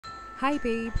Hi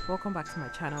babe, welcome back to my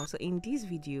channel. So in this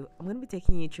video I'm going to be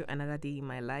taking you through another day in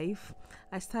my life.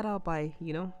 I start out by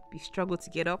we struggle to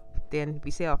get up, then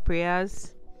we say our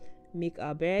prayers, make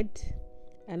our bed,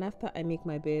 and after I make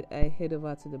my bed I head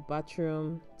over to the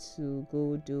bathroom to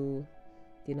go do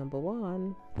the number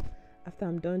one. After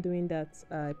I'm done doing that,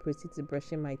 I proceed to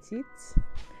brushing my teeth.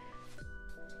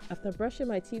 After brushing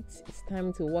my teeth, it's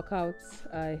time to work out.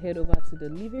 I head over to the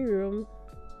living room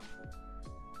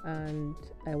and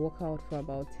I work out for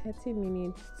about 30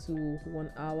 minutes to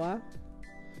 1 hour.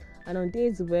 And on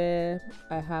days where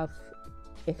I have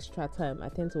extra time, I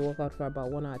tend to work out for about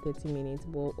 1 hour 30 minutes,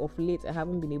 but of late I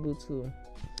haven't been able to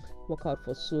work out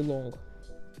for so long,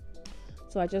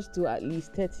 so I just do at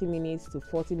least 30 minutes to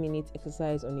 40 minutes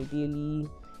exercise on a daily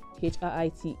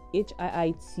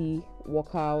HIIT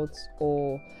workout,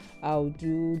 or I'll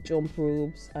do jump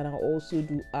ropes, and I'll also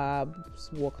do abs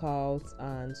workouts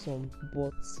and some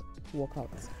butt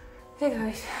workouts. Hey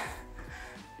guys,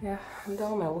 yeah, I'm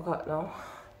done with my workout now.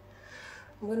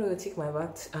 I'm gonna go take my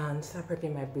bath and start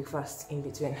prepping my breakfast in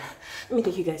between. Let me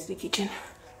take you guys to the kitchen.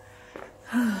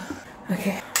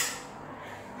 Okay,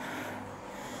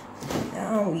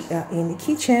 now we are in the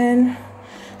kitchen.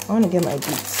 I want to get my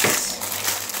beets.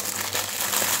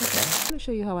 Okay. I'm going to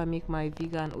show you how I make my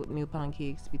vegan oatmeal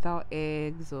pancakes without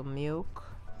eggs or milk.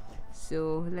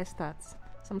 So let's start.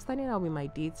 So I'm starting out with my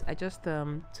dates. I just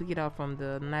took it out from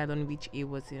the nylon which it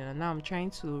was in, and now I'm trying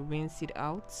to rinse it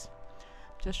out.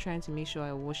 Just trying to make sure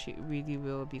I wash it really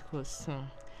well, because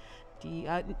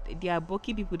there are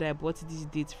bulky people that I bought these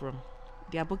dates from.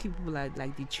 There are bulky people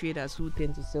like the traders who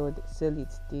tend to sell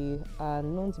it. They are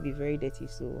known to be very dirty,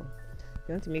 so you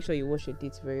want to make sure you wash your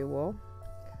dates very well.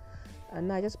 And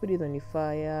now I just put it on the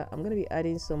fire. I'm going to be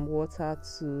adding some water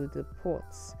to the pot,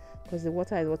 because the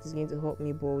water is what is going to help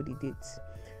me boil the dates.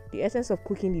 The essence of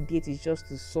cooking the dates is just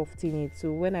to soften it,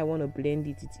 so when I want to blend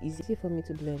it, it's easy for me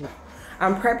to blend it.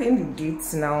 I'm prepping the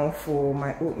dates now for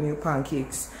my oatmeal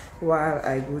pancakes while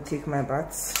I go take my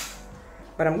bath.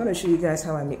 But I'm going to show you guys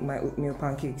how I make my oatmeal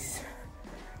pancakes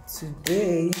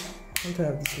today. I'm gonna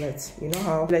have this light. You know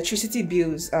how electricity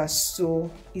bills are so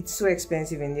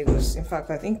expensive in Lagos. In fact,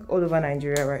 I think all over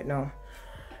Nigeria right now.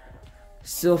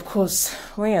 So of course,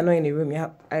 when you're not in the room,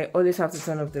 I always have to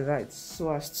turn off the lights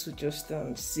so as to just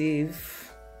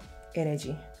save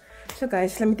energy. So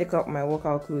guys, let me take out my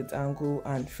workout clothes and go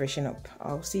and freshen up.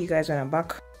 I'll see you guys when I'm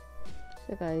back.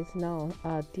 So guys, now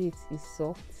our date is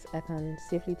soft. I can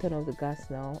safely turn off the gas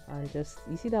now, and just,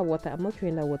 you see that water, I'm not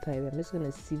throwing that water away. I'm just going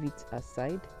to sieve it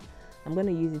aside. I'm going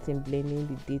to use it in blending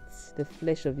the dates, the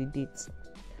flesh of the dates.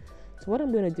 So what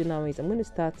I'm going to do now is I'm going to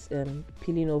start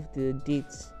peeling off the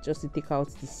dates, just to take out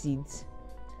the seeds,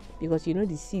 because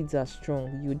the seeds are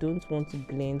strong. You don't want to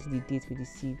blend the dates with the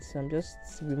seeds. So I'm just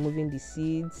removing the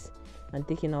seeds and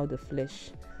taking out the flesh.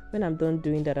 When I'm done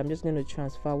doing that, I'm just going to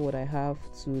transfer what I have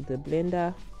to the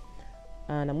blender,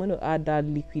 and I'm going to add that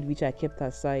liquid which I kept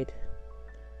aside.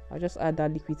 I'll just add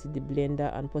that liquid to the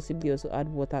blender and possibly also add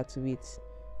water to it.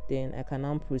 Then I can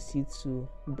now proceed to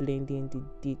blending the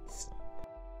dates.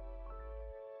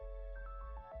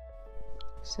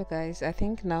 So guys, I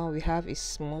think now we have a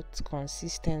smooth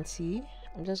consistency.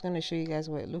 I'm just going to show you guys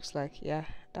what it looks like. Yeah,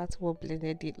 that's what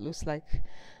blended date looks like.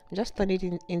 I'm just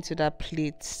turning it into that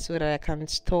plate so that I can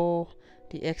store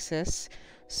the excess.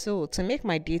 So to make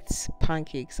my dates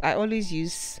pancakes, I always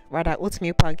use, rather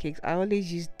oatmeal pancakes, I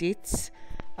always use dates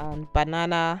and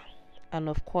banana, and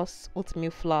of course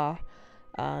oatmeal flour,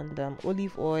 and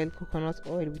olive oil, coconut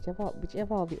oil,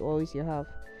 whichever of the oils you have.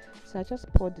 So I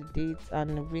just poured the dates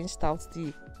and rinsed out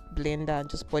the blender and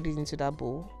just poured it into that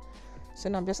bowl. So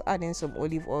now I'm just adding some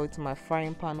olive oil to my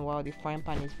frying pan while the frying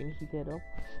pan is being heated up.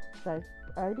 So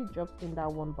I already dropped in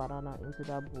that one banana into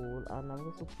that bowl, and I'm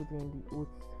also putting in the oat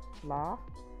flour.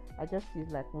 I just use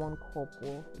like 1 cup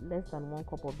or less than 1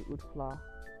 cup of the oat flour,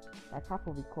 like half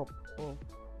of a cup of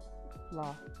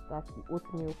flour. That's the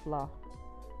oatmeal flour.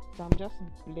 So I'm just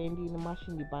blending,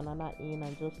 mashing the banana in,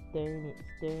 and just stirring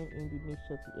in the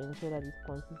mixture to ensure that its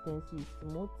consistency is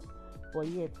smooth but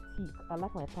yet thick. I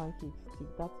like my pancakes thick.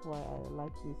 That's why I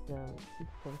like this thick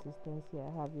consistency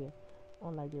I have here,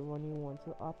 unlike the running one.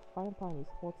 So our frying pan is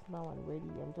hot now and ready.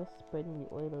 I'm just spreading the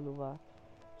oil all over,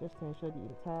 just to ensure the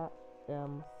entire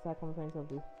circumference of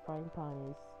the frying pan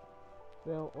is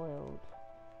well oiled.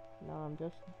 Now I'm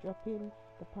just dropping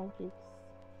the pancakes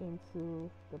into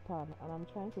the pan, and I'm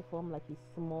trying to form like a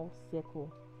small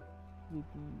circle with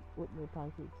the oatmeal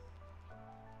pancakes.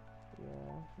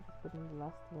 Yeah, just putting the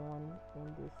last one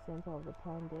in the center of the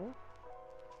pan there,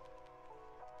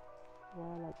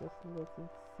 while I just let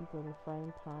it sit on the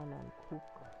frying pan and cook.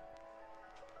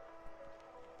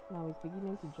 Now it's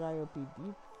beginning to dry up a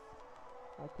bit.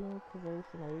 I think very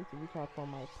soon I need to reach out for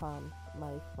my pan,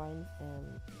 my fine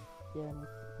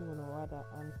spoon or rather,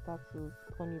 and start to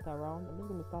turn it around. I'm just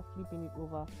going to start flipping it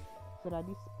over so that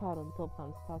this part on top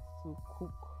can start to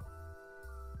cook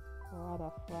or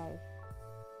rather fry.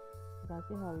 You can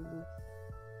see how it looks.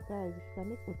 Guys, if you can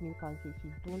make oatmeal pancakes,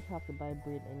 you don't have to buy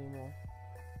bread anymore.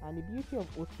 And the beauty of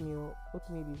oatmeal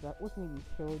is that oatmeal is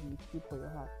healthy, it's good for your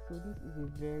heart. So this is a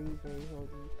very, very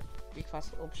healthy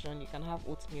breakfast option. You can have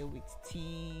oatmeal with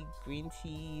tea, green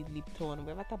tea, Lipton,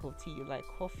 whatever type of tea you like,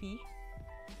 coffee.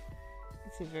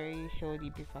 It's a very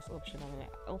healthy breakfast option. I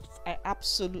mean, I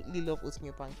absolutely love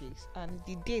oatmeal pancakes, and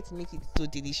the dates make it so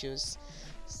delicious.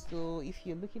 So if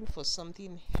you're looking for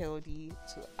something healthy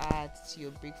to add to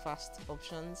your breakfast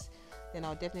options, then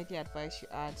I'll definitely advise you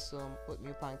add some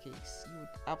oatmeal pancakes. You would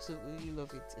absolutely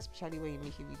love it, especially when you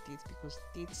make it with dates, because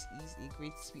dates is a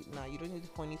great sweetener. You don't need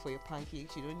honey for your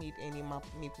pancakes, you don't need any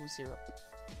maple syrup.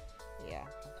 Yeah,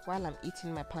 while I'm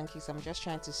eating my pancakes, I'm just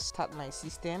trying to start my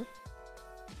system.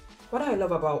 What I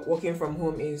love about working from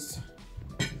home is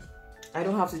I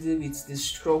don't have to deal with the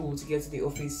struggle to get to the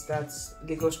office. That's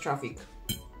Lagos traffic,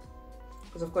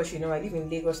 because of course, you know, I live in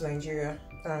Lagos, Nigeria,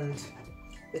 and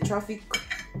the traffic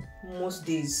most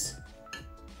days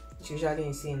is usually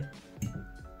insane.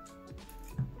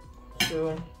 So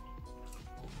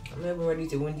I'm not even ready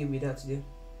to deal with that today.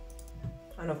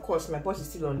 And of course, my boss is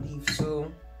still on leave,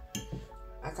 so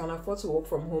I can afford to work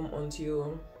from home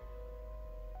until,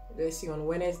 let's see, on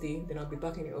Wednesday. Then I'll be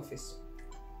back in the office.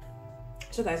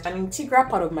 So guys, an integral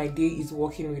part of my day is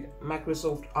working with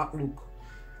Microsoft Outlook.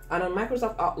 And on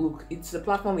Microsoft Outlook, it's the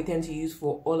platform we tend to use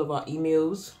for all of our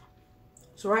emails.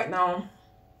 So right now,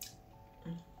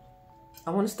 I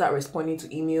want to start responding to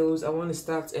emails. I want to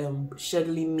start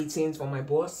scheduling meetings for my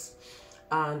boss,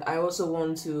 and I also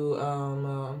want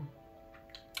to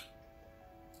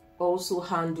also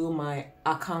handle my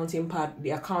accounting part, the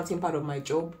accounting part of my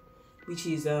job, which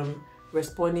is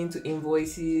responding to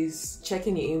invoices,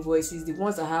 checking the invoices, the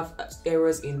ones that have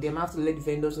errors in them. I have to let the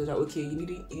vendors know that, okay, you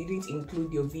didn't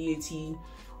include your VAT,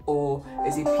 or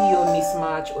there's a PO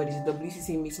mismatch, or there's a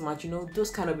WCC mismatch, you know,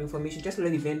 those kind of information. Just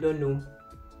let the vendor know.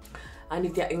 And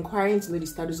if they're inquiring to know the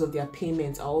status of their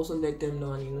payments, I'll also let them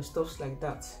know, and you know, stuff like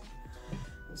that.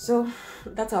 So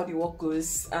that's how the work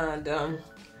goes, and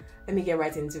let me get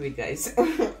right into it, guys.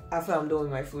 After I'm done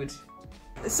with my food.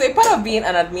 So a part of being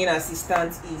an admin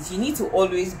assistant is you need to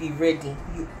always be ready.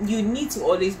 You need to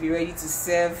always be ready to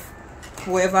serve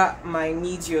whoever might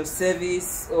need your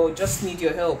service or just need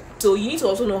your help. So you need to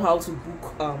also know how to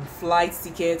book flight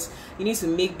tickets. You need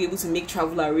to be able to make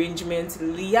travel arrangements,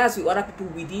 liaise with other people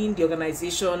within the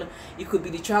organization. It could be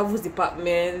the travels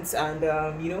department, and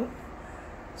you know,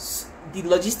 the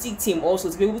logistic team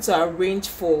also, to be able to arrange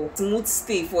for smooth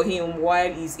stay for him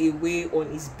while he's away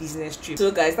on his business trip. So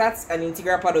guys, that's an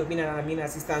integral part of being an admin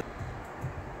assistant.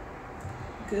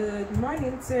 Good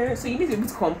morning, sir. So you need to be able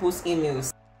to compose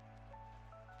emails.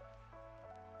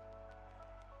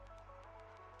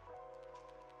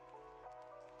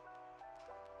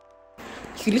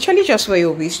 You literally just wear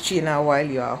your waist trainer while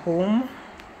you are home,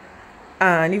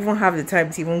 and even have the time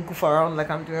to even goof around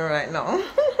like I'm doing right now.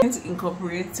 I tend to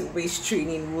incorporate waist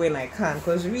training when I can,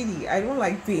 because really I don't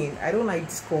like pain, I don't like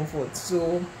discomfort.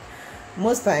 So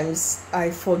most times I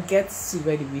forget to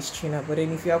wear the waist trainer. But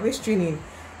then if you are waist training,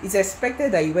 it's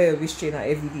expected that you wear your waist trainer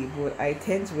every day, but I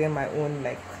tend to wear my own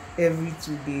like every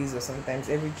 2 days or sometimes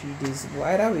every 3 days. But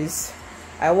either ways,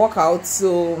 I work out,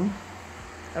 so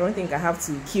I don't think I have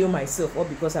to kill myself all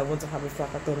because I want to have a flat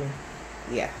tummy.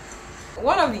 Yeah.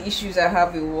 One of the issues I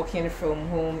have with working from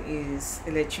home is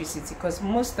electricity, because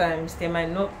most times there might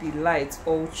not be light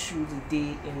all through the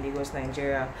day in Lagos,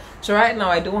 Nigeria. So right now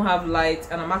I don't have light,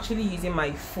 and I'm actually using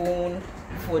my phone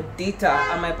for data,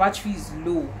 and my battery is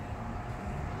low.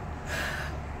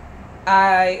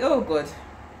 Oh god,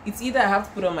 it's either I have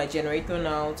to put on my generator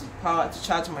now to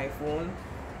charge my phone,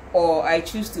 or I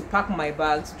choose to pack my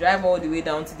bags, drive all the way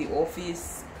down to the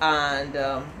office, and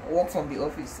work from the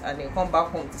office, and then come back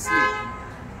home to sleep.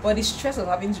 But the stress of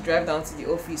having to drive down to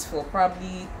the office for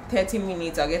probably 30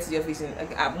 minutes, I'll get to the office in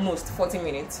at most 40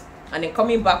 minutes, and then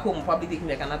coming back home will probably take me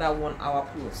like another 1 hour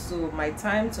plus. So my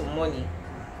time to money,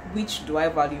 which do I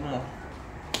value more?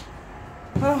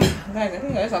 Oh, guys, I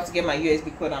think I just have to get my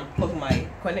USB cord and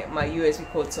connect my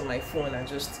USB cord to my phone and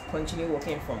just continue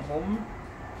working from home.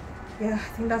 Yeah, I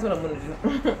think that's what I'm gonna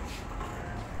do.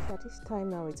 So at this time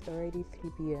now, it's already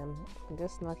 3 p.m. I'm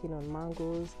just snacking on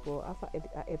mangoes, but after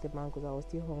I ate the mangoes, I was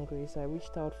still hungry, so I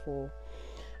reached out for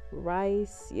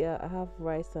rice. Yeah, I have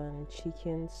rice and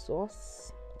chicken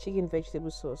sauce, chicken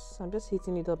vegetable sauce. I'm just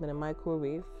heating it up in a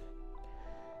microwave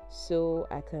so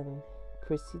I can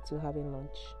proceed to having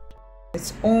lunch.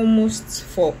 It's almost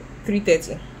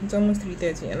 3:30. It's almost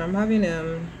 3:30, and I'm having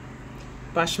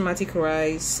basmati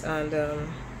rice and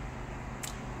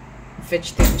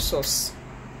vegetable sauce.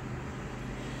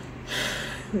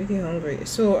 Really hungry.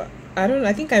 So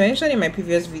I think I mentioned in my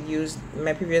previous video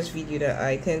that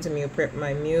I tend to meal prep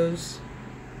my meals.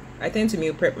 I tend to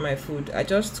meal prep my food. I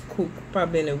just cook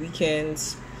probably in the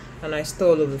weekends, and I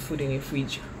store all of the food in the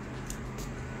fridge.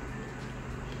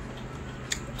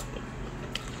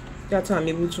 That's how I'm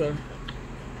able to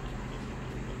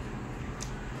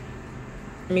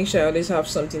make sure I always have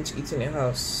something to eat in the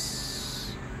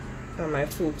house, and my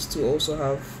folks to also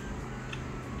have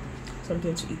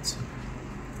something to eat.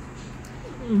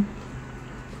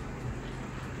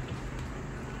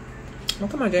 Now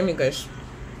come and join me, guys.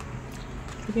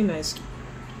 Pretty nice.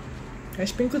 I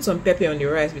sprinkled some pepper on the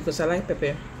rice because I like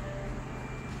pepper.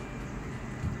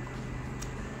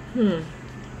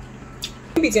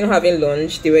 Between having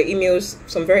lunch, there were emails,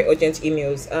 some very urgent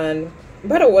emails, and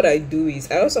part of what I do is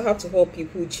I also have to help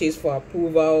people chase for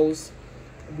approvals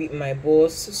with my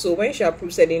boss. So when she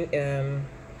approves certain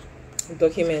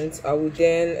documents, I would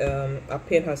then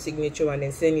append her signature and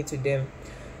then send it to them,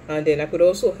 and then I could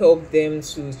also help them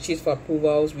to chase for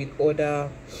approvals with other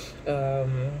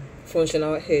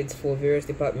functional heads for various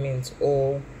departments,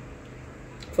 or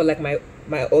for like my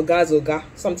oga's oga,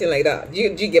 something like that. Do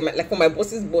you get my, like for my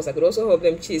boss's boss, I could also help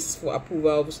them chase for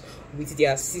approvals with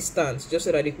their assistants, just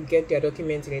so that they could get their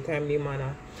documents in a timely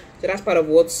manner. So that's part of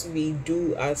what we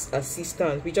do as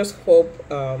assistants. We just help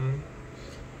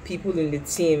people in the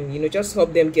team, you know, just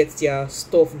help them get their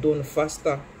stuff done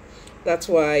faster. That's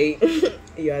why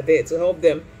you are there, to help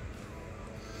them.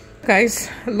 Guys,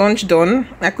 lunch done.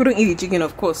 I couldn't eat the chicken,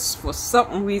 of course. For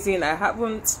some reason, I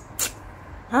haven't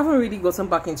really gotten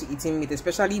back into eating meat,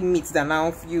 especially meat that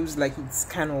now feels like it's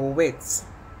kind of wet.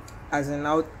 As in,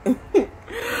 I'll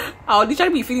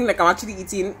literally be feeling like I'm actually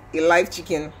eating a live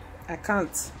chicken. I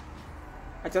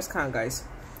just can't, guys.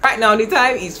 Right now, the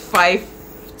time is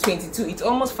 5:22. It's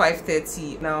almost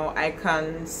 5:30 now. I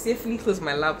can safely close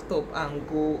my laptop and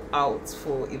go out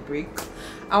for a break.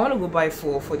 I want to go buy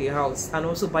 4 for the house and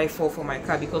also buy 4 for my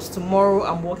car, because tomorrow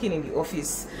I'm working in the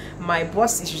office. My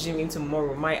boss is resuming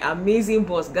tomorrow. My amazing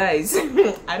boss, guys.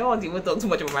 I don't want to even talk too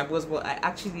much about my boss, but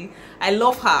I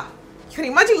love her. You can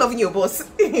imagine loving your boss.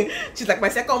 She's like my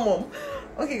second mom.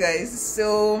 Okay, guys,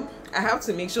 so I have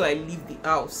to make sure I leave the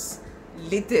house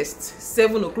latest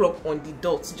 7 o'clock on the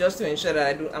dot, just to ensure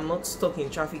that I'm not stuck in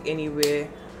traffic anywhere.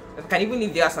 I can even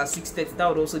leave the house at 6:30. That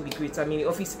would also be great. I'm in the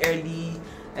office early,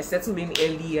 I settle in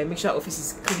early, I make sure office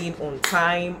is clean on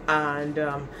time, and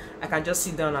I can just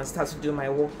sit down and start to do my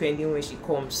work pending when she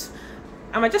comes.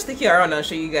 I might just take you around and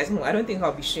show you guys. No, I don't think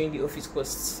I'll be showing the office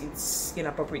because it's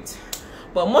inappropriate.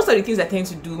 But most of the things I tend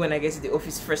to do when I get to the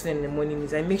office first thing in the morning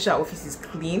is I make sure our office is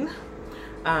clean,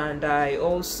 and I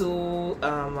also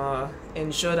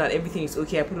ensure that everything is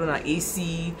okay. I put on an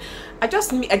AC. I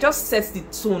just set the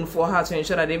tone for her to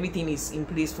ensure that everything is in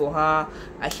place for her.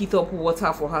 I heat up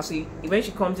water for her, so when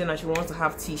she comes in and she wants to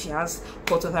have tea, she has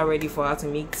hot water ready for her to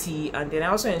make tea. And then I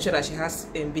also ensure that she has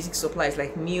basic supplies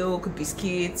like milk,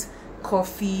 biscuits,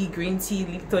 coffee, green tea,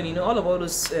 Lipton, you know, all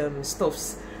those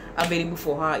stuffs available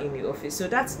for her in the office. So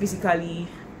that's basically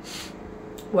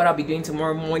what I'll be doing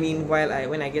tomorrow morning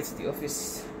when I get to the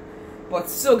office. But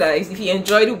so guys, if you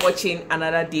enjoyed watching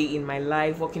another day in my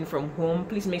life working from home,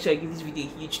 please make sure you give this video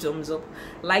a huge thumbs up,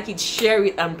 like it, share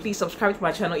it, and please subscribe to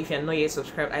my channel if you're not yet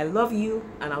subscribed. I love you,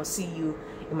 and I'll see you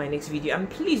in my next video. And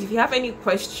please, if you have any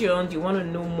questions, you want to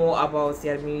know more about the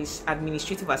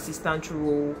administrative assistant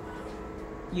role,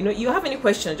 you know, you have any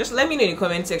questions, just let me know in the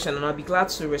comment section, and I'll be glad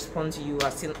to respond to you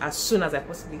as soon as I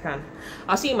possibly can.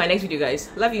 I'll see you in my next video, guys.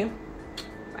 Love you.